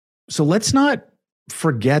So let's not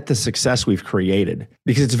forget the success we've created,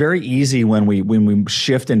 because it's very easy when we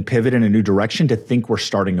shift and pivot in a new direction to think we're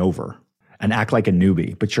starting over and act like a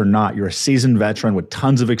newbie, but you're not. You're a seasoned veteran with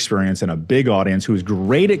tons of experience and a big audience who's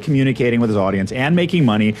great at communicating with his audience and making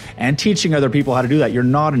money and teaching other people how to do that. You're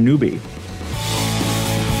not a newbie.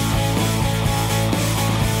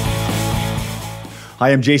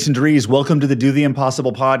 Hi, I'm Jason Drees. Welcome to the Do the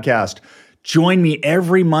Impossible podcast. Join me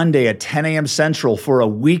every Monday at 10 a.m. Central for a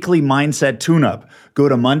weekly mindset tune-up. Go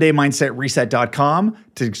to MondayMindsetReset.com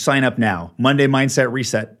to sign up now. Monday Mindset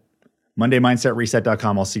Reset.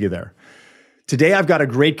 MondayMindsetReset.com. I'll see you there. Today, I've got a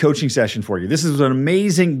great coaching session for you. This is an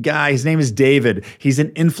amazing guy. His name is David. He's an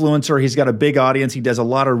influencer. He's got a big audience. He does a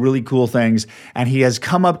lot of really cool things. And he has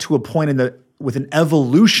come up to a point with an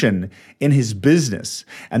evolution in his business.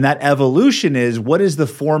 And that evolution is, what is the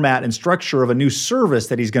format and structure of a new service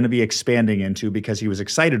that he's going to be expanding into, because he was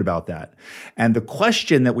excited about that. And the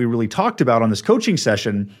question that we really talked about on this coaching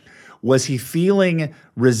session, was he feeling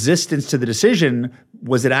resistance to the decision?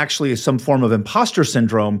 Was it actually some form of imposter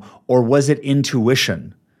syndrome, or was it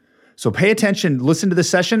intuition? So pay attention, listen to the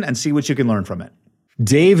session, and see what you can learn from it.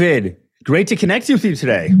 David, great to connect with you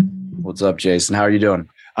today. What's up, Jason? How are you doing?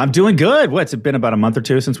 I'm doing good. What's it been, about a month or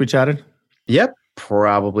two since we chatted? Yep,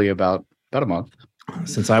 probably about a month.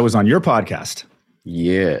 Since I was on your podcast.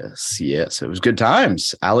 Yes. It was good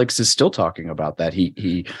times. Alex is still talking about that.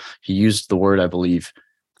 He used the word, I believe,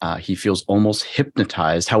 he feels almost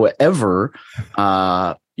hypnotized. However,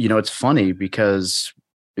 it's funny because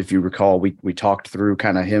if you recall, we talked through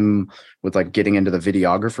kind of him with like getting into the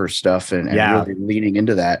videographer stuff and really leaning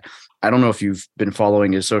into that. I don't know if you've been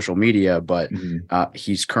following his social media, but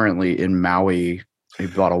he's currently in Maui. He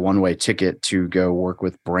bought a one-way ticket to go work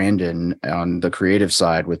with Brandon on the creative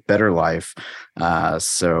side with Better Life.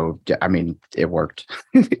 So yeah, I mean, it worked.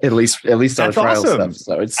 at least on the trial stuff.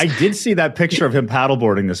 So I did see that picture of him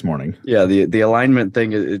paddleboarding this morning. Yeah, the alignment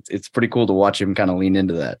thing, it's pretty cool to watch him kind of lean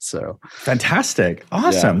into that. So fantastic.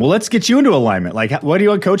 Awesome. Yeah. Well, let's get you into alignment. Like, what are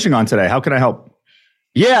you coaching on today? How can I help?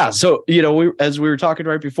 Yeah. So, as we were talking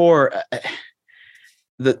right before,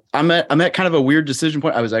 I'm at kind of a weird decision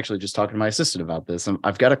point. I was actually just talking to my assistant about this.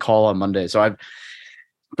 I've got a call on Monday. So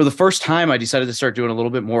for the first time, I decided to start doing a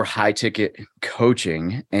little bit more high ticket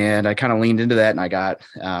coaching, and I kind of leaned into that, and I got,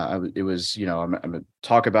 I'm going to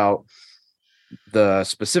talk about the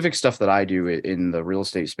specific stuff that I do in the real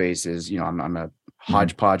estate space is, I'm a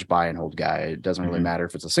hodgepodge buy and hold guy. It doesn't really matter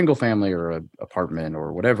if it's a single family or an apartment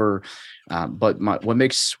or whatever. But what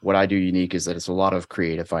makes what I do unique is that it's a lot of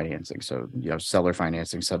creative financing. So, seller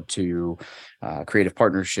financing, sub-2, creative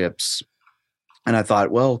partnerships. And I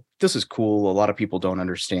thought, well, this is cool. A lot of people don't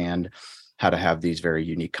understand how to have these very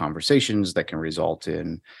unique conversations that can result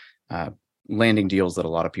in landing deals that a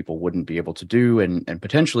lot of people wouldn't be able to do, and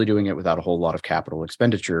potentially doing it without a whole lot of capital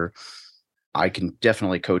expenditure. I can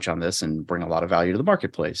definitely coach on this and bring a lot of value to the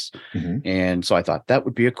marketplace. And so I thought that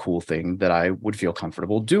would be a cool thing that I would feel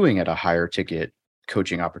comfortable doing at a higher ticket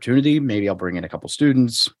coaching opportunity. Maybe I'll bring in a couple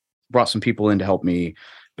students, brought some people in to help me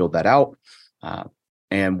build that out.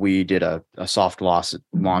 And we did a soft launch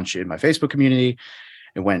in my Facebook community.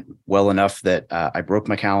 It went well enough that I broke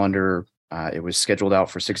my calendar. It was scheduled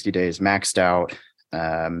out for 60 days, maxed out.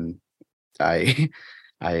 I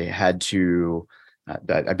had to...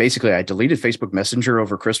 I deleted Facebook Messenger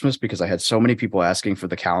over Christmas because I had so many people asking for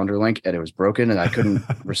the calendar link, and it was broken and I couldn't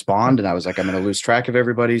respond. And I was like, I'm going to lose track of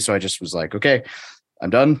everybody. So I just was like, okay, I'm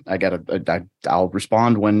done. I'll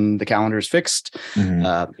respond when the calendar is fixed.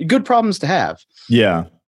 Good problems to have. Yeah.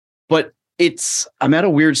 But I'm at a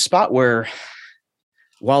weird spot where,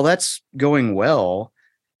 while that's going well,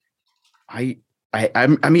 I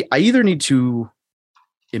either need to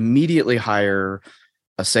immediately hire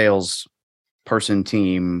a sales person,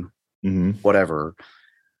 team, whatever,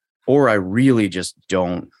 or I really just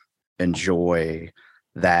don't enjoy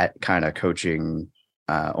that kind of coaching,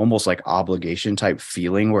 almost like obligation type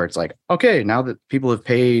feeling where it's like, okay, now that people have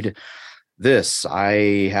paid this,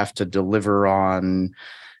 I have to deliver on.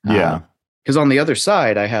 Because on the other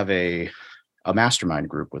side, I have a mastermind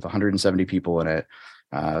group with 170 people in it,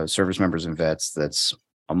 service members and vets. That's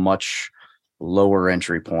a much lower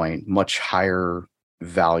entry point, much higher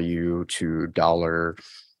value to dollar,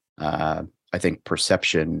 I think,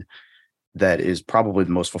 perception, that is probably the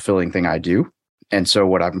most fulfilling thing I do. And so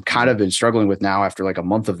what I'm kind of been struggling with now, after like a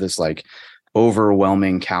month of this like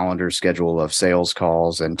overwhelming calendar schedule of sales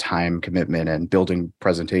calls and time commitment and building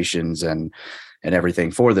presentations and everything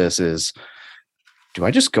for this, is, do I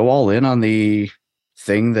just go all in on the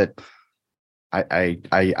thing that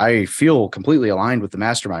I feel completely aligned with the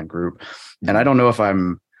mastermind group? And I don't know if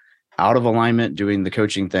I'm out of alignment doing the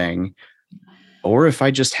coaching thing, or if I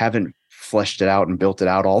just haven't fleshed it out and built it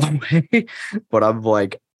out all the way. But I'm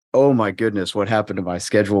like, oh my goodness, what happened to my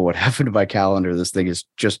schedule? What happened to my calendar? This thing has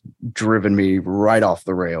just driven me right off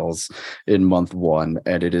the rails in month one.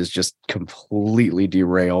 And it has just completely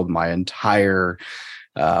derailed my entire,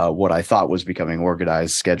 what I thought was becoming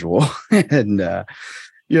organized schedule. And, I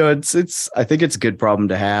think it's a good problem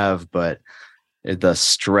to have, but the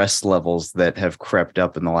stress levels that have crept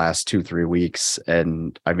up in the last 2-3 weeks.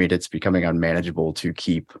 And I mean, it's becoming unmanageable to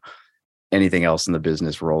keep anything else in the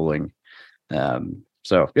business rolling.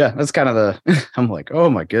 So yeah, that's kind of I'm like, oh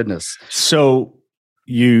my goodness. So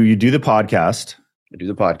you do the podcast. I do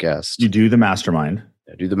the podcast. You do the mastermind.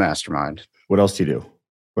 I do the mastermind. What else do you do?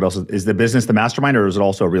 What else is the business, the mastermind, or is it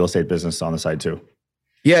also a real estate business on the side too?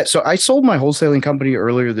 Yeah. So I sold my wholesaling company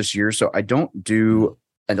earlier this year. So I don't do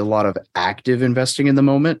a lot of active investing in the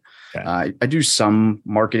moment. Okay. I do some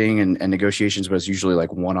marketing and negotiations, but it's usually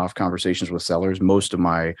like one-off conversations with sellers. Most of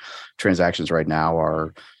my transactions right now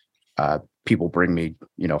are people bring me,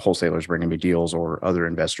 wholesalers bringing me deals or other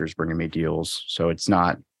investors bringing me deals. So it's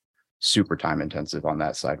not super time intensive on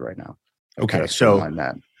that side right now. Okay.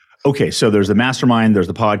 So there's the mastermind, there's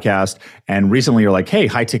the podcast. And recently you're like, hey,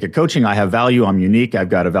 high ticket coaching. I have value. I'm unique. I've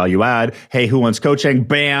got a value add. Hey, who wants coaching?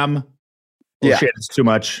 Bam. Oh, shit, it's too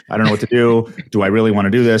much. I don't know what to do. Do I really want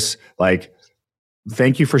to do this? Like,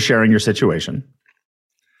 thank you for sharing your situation.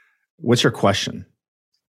 What's your question?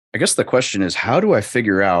 I guess the question is, how do I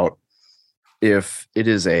figure out if it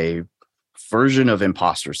is a version of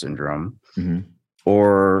imposter syndrome,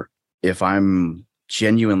 or if I'm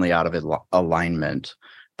genuinely out of alignment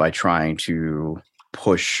by trying to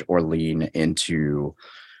push or lean into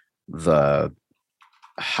the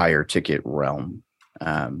higher ticket realm?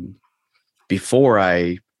 Before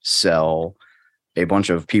I sell a bunch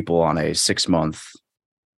of people on a 6-month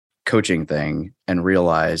coaching thing and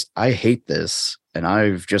realize I hate this, and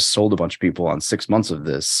I've just sold a bunch of people on 6 months of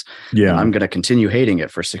this. Yeah, and I'm going to continue hating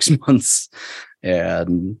it for 6 months.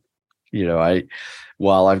 And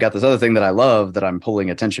while I've got this other thing that I love that I'm pulling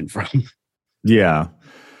attention from. Yeah.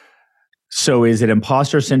 So is it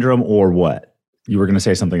imposter syndrome or what? You were going to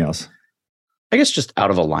say something else. I guess just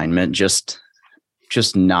out of alignment, just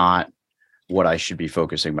not what I should be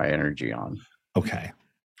focusing my energy on. Okay.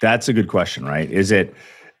 That's a good question, right? Is it,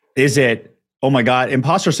 oh my God,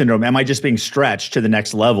 imposter syndrome? Am I just being stretched to the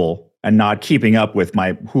next level and not keeping up with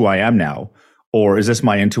who I am now? Or is this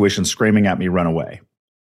my intuition screaming at me, run away?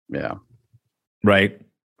 Yeah. Right?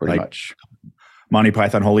 Pretty much. Monty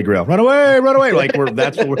Python, Holy Grail, run away, run away. Like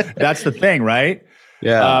that's the thing, right?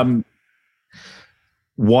 Yeah.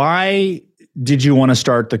 Why did you want to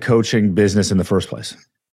start the coaching business in the first place?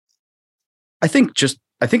 I think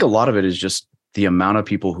a lot of it is just the amount of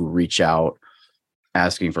people who reach out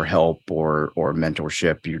asking for help or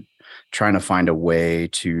mentorship. You're trying to find a way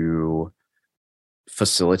to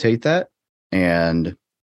facilitate that and,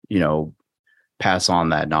 pass on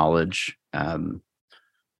that knowledge. And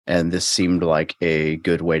this seemed like a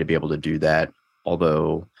good way to be able to do that.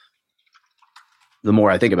 Although the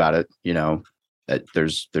more I think about it, that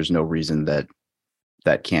there's no reason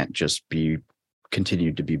that can't just be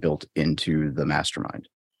continued to be built into the mastermind.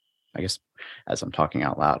 I guess as I'm talking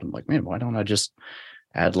out loud, I'm like, man, why don't I just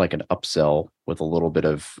add like an upsell with a little bit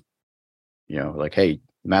of, like, hey,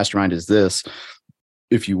 mastermind is this.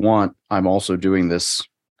 If you want, I'm also doing this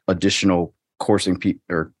additional coaching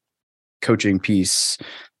piece,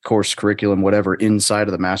 course curriculum, whatever, inside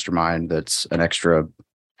of the mastermind that's an extra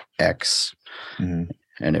X. And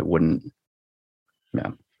it wouldn't,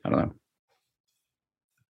 I don't know.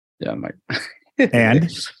 Yeah, I'm like,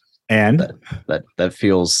 and that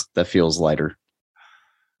feels lighter.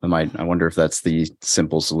 I wonder if that's the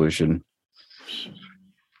simple solution.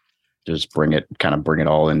 Just bring it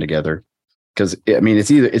all in together. Because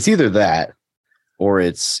it's either that, or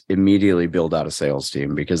it's immediately build out a sales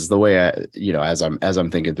team. Because the way as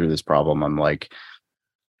I'm thinking through this problem, I'm like,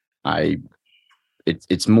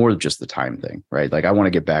 it's more just the time thing, right? Like I want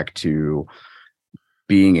to get back to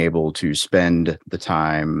being able to spend the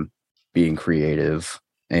time being creative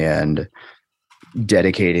and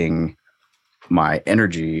dedicating my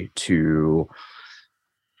energy to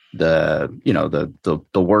the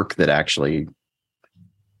work that actually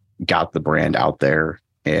got the brand out there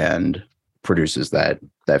and produces that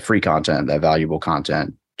free content, that valuable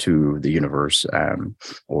content to the universe,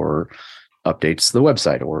 or updates the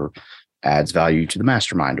website, or adds value to the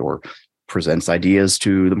mastermind, or presents ideas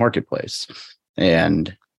to the marketplace.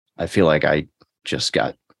 And I feel like I just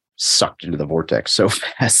got sucked into the vortex so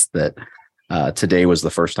fast that today was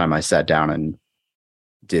the first time I sat down and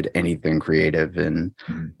did anything creative in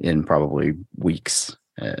probably weeks,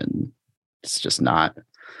 and it's just not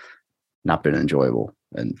been enjoyable.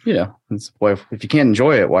 And it's, well, if you can't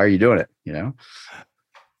enjoy it, why are you doing it?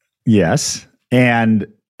 Yes, and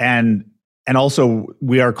also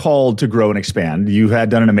we are called to grow and expand. You had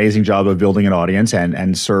done an amazing job of building an audience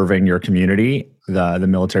and serving your community, the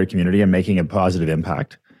military community, and making a positive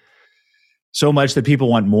impact. So much that people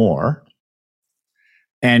want more.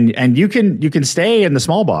 And you can stay in the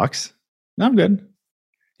small box. I'm good.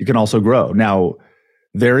 You can also grow. Now,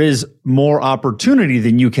 there is more opportunity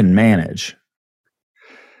than you can manage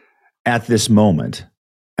at this moment.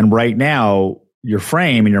 And right now, your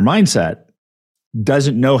frame and your mindset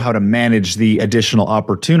doesn't know how to manage the additional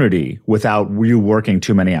opportunity without you working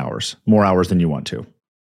too many hours, more hours than you want to.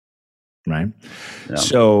 Right? Yeah.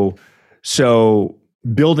 So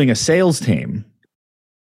building a sales team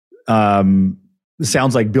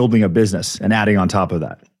sounds like building a business and adding on top of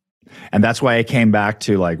that. And that's why I came back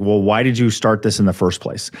to like, well, why did you start this in the first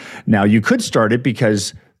place? Now, you could start it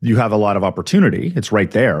because you have a lot of opportunity. It's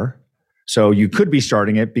right there. So you could be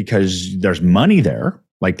starting it because there's money there.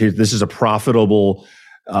 Like this is a profitable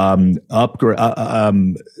upgrade,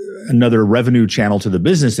 another revenue channel to the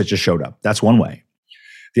business that just showed up. That's one way.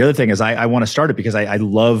 The other thing is I want to start it because I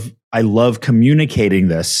love communicating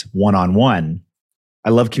this one-on-one. I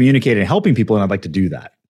love communicating and helping people, and I'd like to do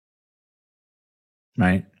that.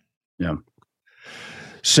 Right? Yeah.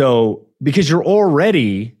 So because you're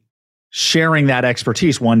already sharing that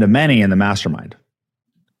expertise one to many in the mastermind.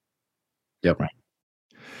 Yep. Right.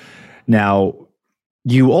 Now,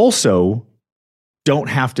 you also don't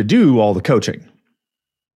have to do all the coaching.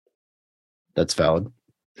 That's valid.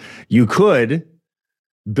 You could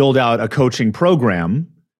build out a coaching program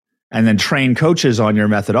and then train coaches on your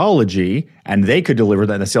methodology, and they could deliver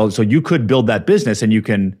that in the sales. So you could build that business and you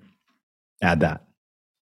can add that.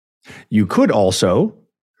 You could also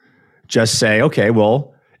just say, okay,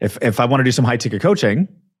 well, if I want to do some high ticket coaching,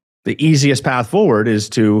 the easiest path forward is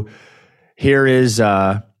to, here's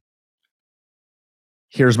my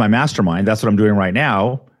mastermind. That's what I'm doing right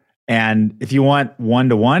now. And if you want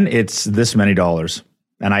one-to-one, it's this many dollars.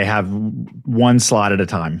 And I have one slot at a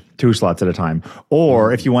time, 2 slots at a time.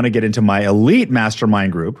 Or if you want to get into my elite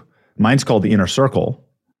mastermind group, mine's called the Inner Circle,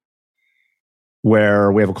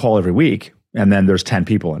 where we have a call every week. And then there's 10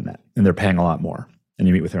 people in that, and they're paying a lot more. And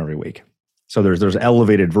you meet with them every week. So there's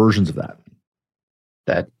elevated versions of that.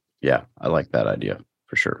 Yeah, I like that idea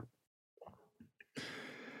for sure.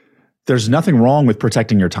 There's nothing wrong with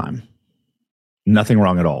protecting your time. Nothing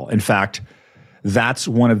wrong at all. In fact, that's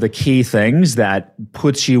one of the key things that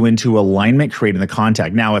puts you into alignment, creating the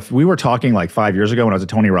contact. Now, if we were talking like 5 years ago when I was a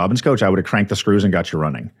Tony Robbins coach, I would have cranked the screws and got you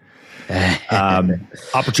running.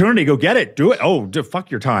 Opportunity, go get it, do it. Oh,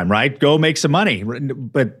 fuck your time, right? Go make some money.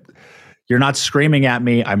 But you're not screaming at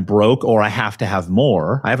me, I'm broke or I have to have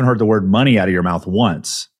more. I haven't heard the word money out of your mouth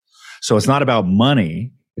once. So it's not about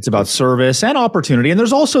money. It's about service and opportunity. And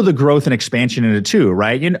there's also the growth and expansion in it too,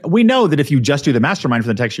 right? We know that if you just do the mastermind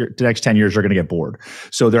for the next 10 years, you're going to get bored.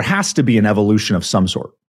 So there has to be an evolution of some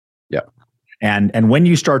sort. Yeah. And when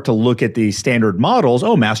you start to look at the standard models,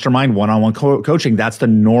 mastermind, one-on-one coaching, that's the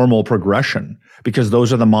normal progression because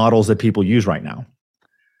those are the models that people use right now.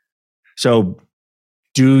 So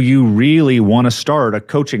do you really want to start a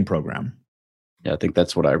coaching program? Yeah, I think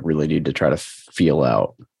that's what I really need to try to feel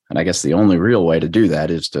out. And I guess the only real way to do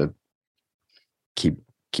that is to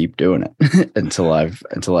keep doing it until I've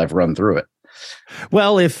run through it.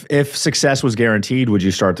 Well, if success was guaranteed, would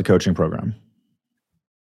you start the coaching program?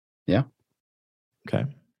 Yeah. Okay.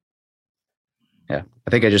 Yeah.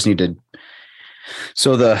 I think I just need to.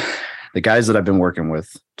 So the guys that I've been working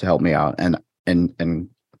with to help me out and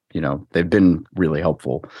they've been really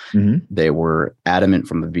helpful. Mm-hmm. They were adamant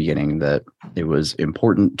from the beginning that it was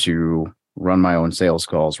important to run my own sales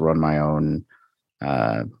calls, run my own,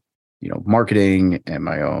 marketing and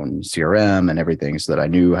my own CRM and everything so that I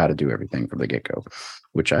knew how to do everything from the get-go,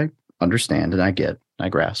 which I understand and I get, I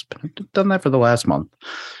grasp. I've done that for the last month.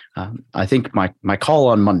 I think my call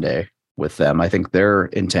on Monday with them, I think their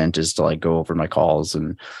intent is to go over my calls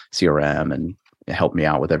and CRM and help me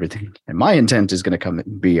out with everything. And my intent is going to come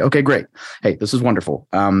and be, okay, great. Hey, this is wonderful.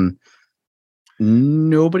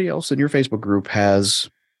 Nobody else in your Facebook group has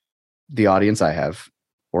the audience I have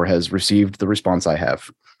or has received the response I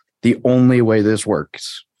have. The only way this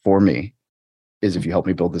works for me is if you help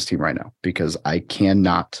me build this team right now, because I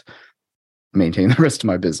cannot maintain the rest of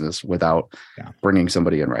my business without bringing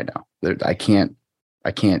somebody in right now. I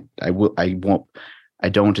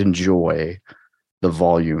don't enjoy the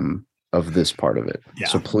volume of this part of it. Yeah.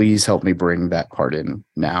 So please help me bring that part in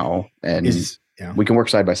now. And is Yeah. We can work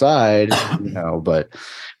side by side, but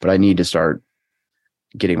I need to start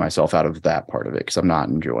getting myself out of that part of it because I'm not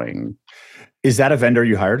enjoying. Is that a vendor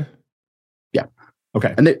you hired? Yeah.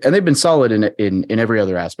 Okay. And they've been solid in every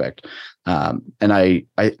other aspect. And I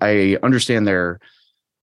understand their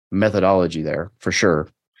methodology there for sure.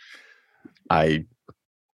 Would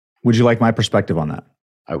you like my perspective on that?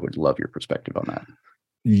 I would love your perspective on that.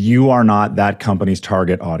 You are not that company's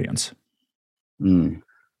target audience.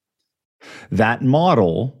 That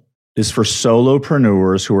model is for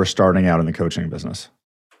solopreneurs who are starting out in the coaching business.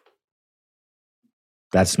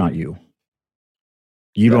 That's not you.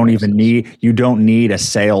 You don't need a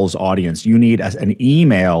sales audience. You need an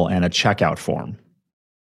email and a checkout form.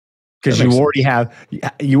 Because you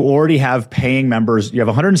already have paying members. You have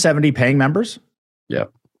 170 paying members? Yeah.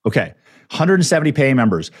 Okay. 170 paying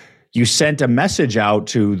members. You sent a message out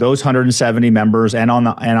to those 170 members and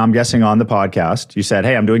I'm guessing on the podcast, you said,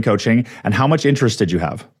 "Hey, I'm doing coaching." And how much interest did you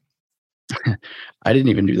have? I didn't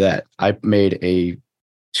even do that. I made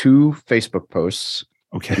 2 Facebook posts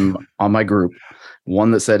on my group.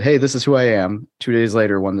 One that said, "Hey, this is who I am." 2 days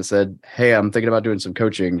later, one that said, "Hey, I'm thinking about doing some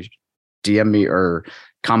coaching. DM me or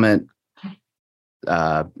comment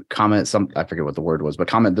some, I forget what the word was, but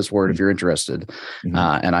comment this word if you're interested." And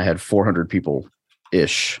I had 400 people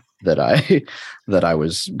ish that I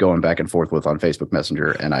was going back and forth with on Facebook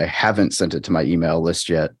Messenger. And I haven't sent it to my email list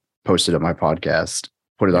yet, posted it on my podcast,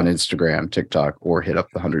 put it on Instagram, TikTok, or hit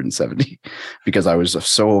up the 170 because I was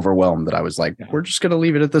so overwhelmed that I was like, we're just going to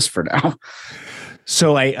leave it at this for now.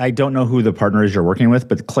 So I don't know who the partner is you're working with,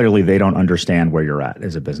 but clearly they don't understand where you're at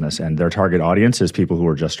as a business, and their target audience is people who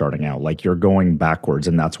are just starting out. Like, you're going backwards,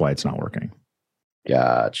 and that's why it's not working.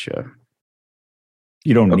 Gotcha.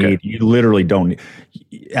 You literally don't.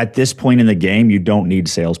 At this point in the game, you don't need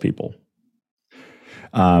salespeople.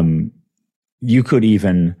 You could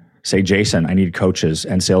even say, "Jason, I need coaches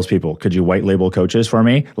and salespeople. Could you white label coaches for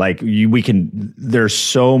me?" There's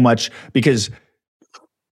so much, because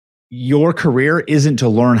your career isn't to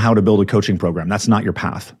learn how to build a coaching program. That's not your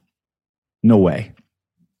path. No way.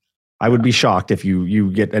 I would be shocked if you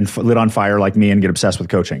get lit on fire like me and get obsessed with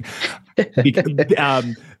coaching.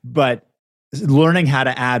 But learning how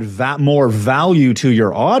to add more value to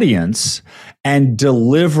your audience and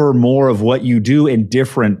deliver more of what you do in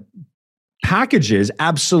different packages,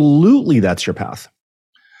 absolutely, that's your path.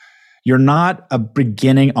 You're not a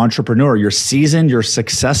beginning entrepreneur. You're seasoned. You're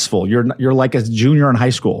successful. You're like a junior in high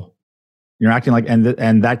school. You're acting like, and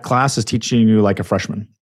that class is teaching you like a freshman.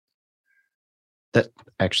 That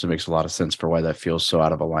actually makes a lot of sense for why that feels so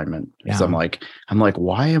out of alignment. Because Yeah. I'm like,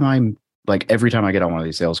 why am I like, every time I get on one of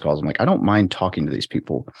these sales calls, I'm like, I don't mind talking to these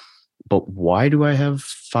people, but why do I have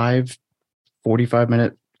 5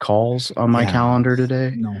 45-minute calls on my calendar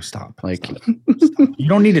today? No, stop. Stop. You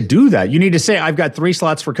don't need to do that. You need to say, "I've got 3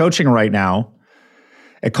 slots for coaching right now.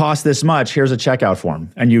 It costs this much. Here's a checkout form."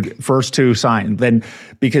 And you first 2 sign. Then,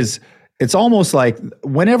 because it's almost like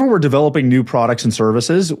whenever we're developing new products and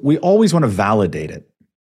services, we always want to validate it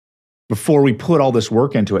before we put all this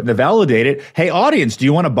work into it. And to validate it, "Hey, audience, do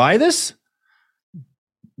you want to buy this?"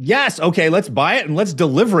 Yes. Okay, let's buy it and let's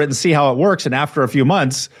deliver it and see how it works. And after a few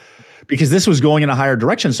months, because this was going in a higher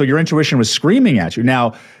direction, so your intuition was screaming at you.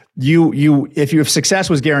 Now, if success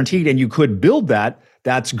was guaranteed and you could build that,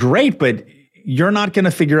 that's great, but you're not going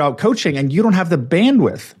to figure out coaching, and you don't have the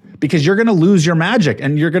bandwidth, because you're going to lose your magic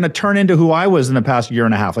and you're going to turn into who I was in the past year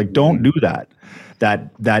and a half. Like, don't do that.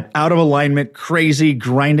 That out of alignment, crazy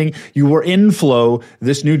grinding. You were in flow.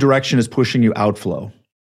 This new direction is pushing you out flow.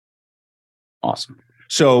 Awesome.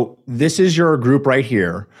 So this is your group right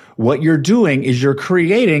here. What you're doing is you're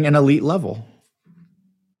creating an elite level.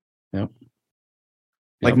 Yep.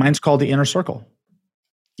 Like, mine's called the inner circle.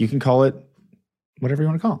 You can call it whatever you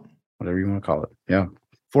want to call it. Whatever you want to call it. Yeah.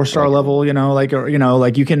 4-star level, you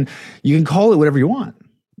can call it whatever you want.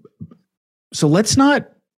 So let's not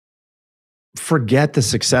forget the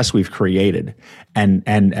success we've created, and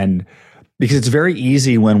because it's very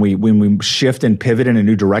easy when we shift and pivot in a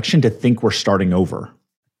new direction to think we're starting over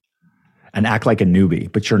and act like a newbie,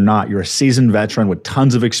 but you're not. You're a seasoned veteran with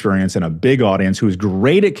tons of experience and a big audience who's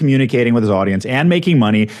great at communicating with his audience and making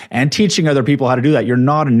money and teaching other people how to do that. You're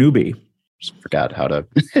not a newbie. Just forgot how to.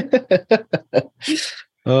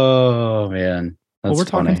 Oh man, that's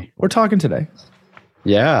funny. We're talking today.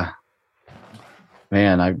 Yeah,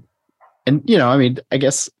 man. I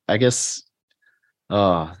guess. It's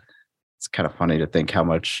kind of funny to think how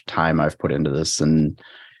much time I've put into this, and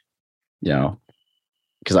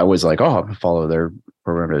because I was like, oh, I'm gonna follow their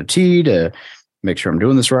program to the T to make sure I'm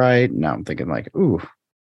doing this right. And now I'm thinking like, ooh,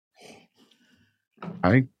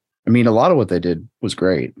 I mean, a lot of what they did was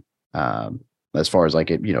great. as far as like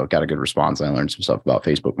it, got a good response. I learned some stuff about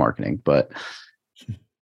Facebook marketing, but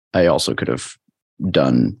I also could have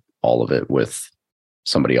done all of it with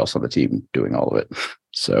somebody else on the team doing all of it.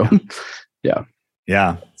 So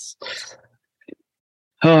yeah.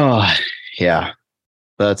 Oh yeah,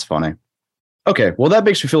 that's funny. Okay. Well, that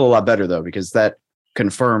makes me feel a lot better though, because that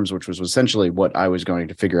confirms, which was essentially what I was going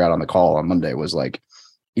to figure out on the call on Monday, was like,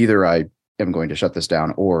 either I am going to shut this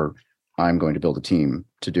down or I'm going to build a team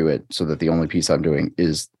to do it, so that the only piece I'm doing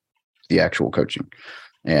is the actual coaching.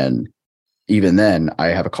 And even then, I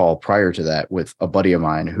have a call prior to that with a buddy of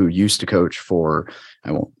mine who used to coach for,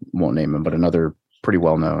 I won't name him, but another pretty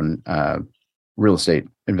well-known real estate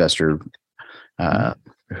investor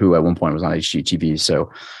who at one point was on HGTV.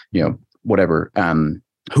 So, whatever,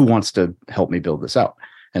 who wants to help me build this out.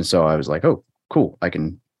 And so I was like, oh, cool. I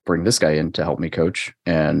can bring this guy in to help me coach.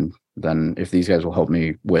 And then if these guys will help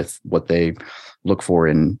me with what they look for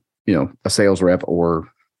in, a sales rep or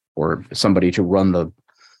somebody to run the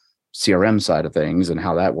CRM side of things and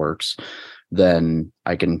how that works, then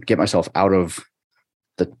I can get myself out of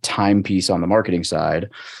the time piece on the marketing side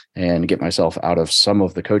and get myself out of some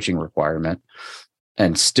of the coaching requirement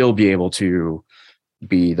and still be able to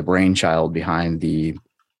be the brainchild behind the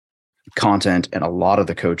content and a lot of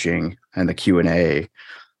the coaching and the Q&A.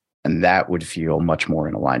 And that would feel much more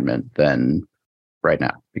in alignment than right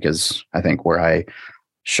now, because I think where I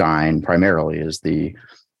shine primarily is the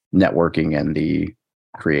networking and the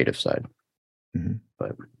creative side. Mm-hmm.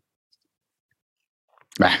 But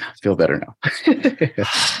man, I feel better now.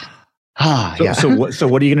 So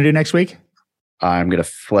what are you going to do next week? I'm going to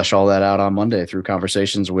flesh all that out on Monday through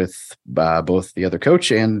conversations with both the other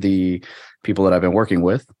coach and the people that I've been working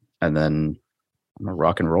with. And then I'm going to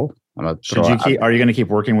rock and roll. Are you going to keep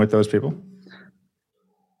working with those people?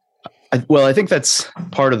 I think that's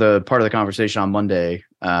part of the conversation on Monday,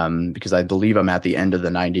 because I believe I'm at the end of the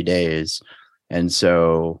 90 days. And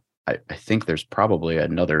so I think there's probably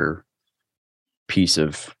another piece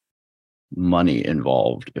of money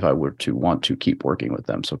involved if I were to want to keep working with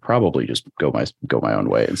them. So probably just go my own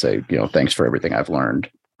way and say, thanks for everything I've learned.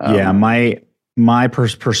 My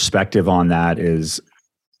perspective on that is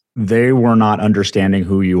they were not understanding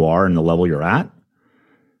who you are and the level you're at.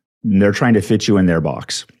 They're trying to fit you in their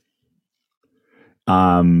box.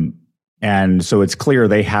 And so it's clear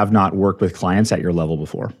they have not worked with clients at your level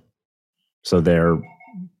before. So you're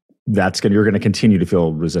going to continue to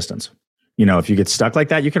feel resistance. If you get stuck like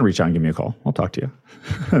that, you can reach out and give me a call. I'll talk to you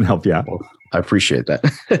and help you out. Well, I appreciate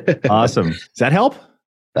that. Awesome. Does that help?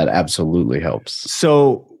 That absolutely helps.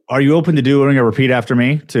 So are you open to doing a repeat after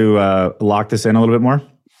me to lock this in a little bit more?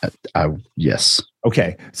 Yes.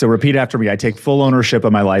 Okay. So repeat after me. I take full ownership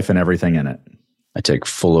of my life and everything in it. I take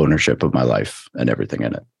full ownership of my life and everything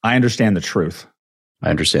in it. I understand the truth. I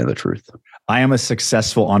understand the truth. I am a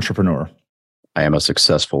successful entrepreneur. I am a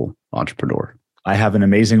successful entrepreneur. I have an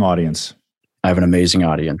amazing audience. I have an amazing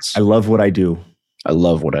audience. I love what I do. I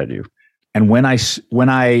love what I do. And when I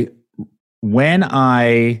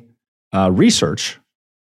research,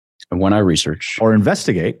 and when I research or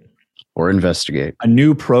investigate a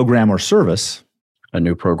new program or service, I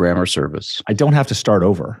don't have to start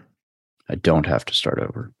over.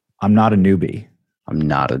 I'm not a newbie.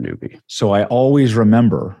 So I always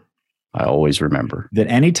remember that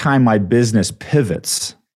anytime my business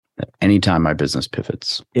pivots,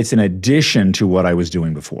 it's in addition to what I was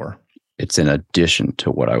doing before.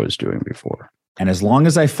 And as long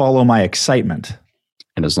as I follow my excitement,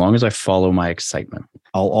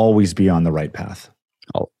 I'll always be on the right path.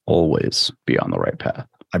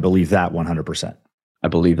 I believe that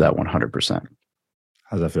 100%.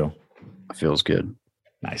 How's that feel? It feels good.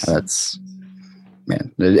 Nice. That's,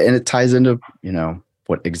 man. And it ties into,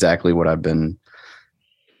 what I've been,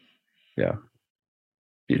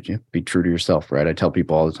 be true to yourself, right? I tell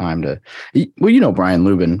people all the time Brian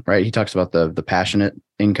Lubin, right? He talks about the passionate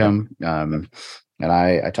income. And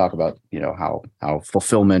I talk about, how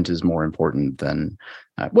fulfillment is more important than,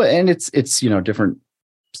 and it's different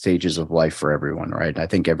stages of life for everyone, right? I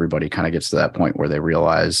think everybody kind of gets to that point where they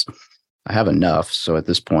realize I have enough. So at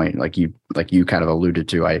this point, like you kind of alluded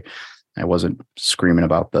to, I wasn't screaming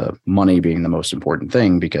about the money being the most important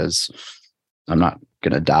thing, because I'm not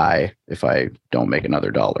going to die if I don't make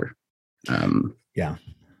another dollar.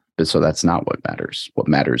 But so that's not what matters. What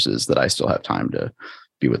matters is that I still have time to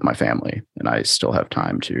be with my family, and I still have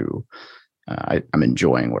time to, I'm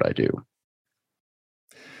enjoying what I do.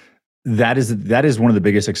 That is one of the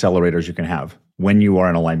biggest accelerators you can have when you are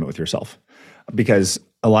in alignment with yourself, because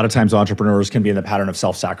a lot of times entrepreneurs can be in the pattern of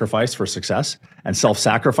self-sacrifice for success, and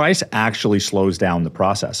self-sacrifice actually slows down the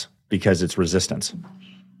process because it's resistance.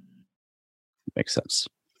 Makes sense.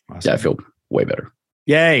 Awesome. Yeah, I feel way better.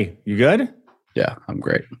 Yay. You good? Yeah, I'm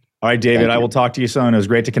great. All right, David, I will talk to you soon. It was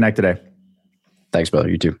great to connect today. Thanks, brother.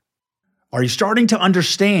 You too. Are you starting to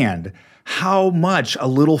understand how much a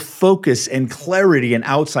little focus and clarity and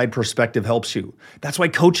outside perspective helps you? That's why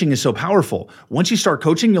coaching is so powerful. Once you start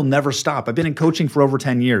coaching, you'll never stop. I've been in coaching for over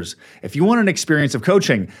 10 years. If you want an experience of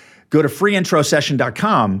coaching, go to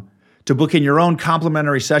freeintrosession.com to book in your own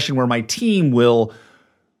complimentary session where my team will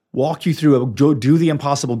walk you through a do the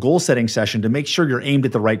impossible goal setting session to make sure you're aimed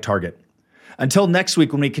at the right target. Until next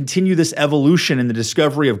week, when we continue this evolution in the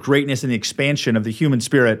discovery of greatness and the expansion of the human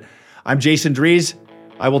spirit, I'm Jason Drees.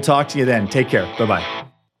 I will talk to you then. Take care. Bye-bye.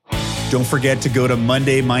 Don't forget to go to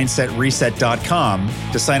MondayMindsetReset.com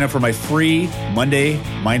to sign up for my free Monday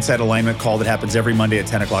Mindset Alignment call that happens every Monday at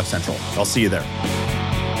 10 o'clock Central. I'll see you there.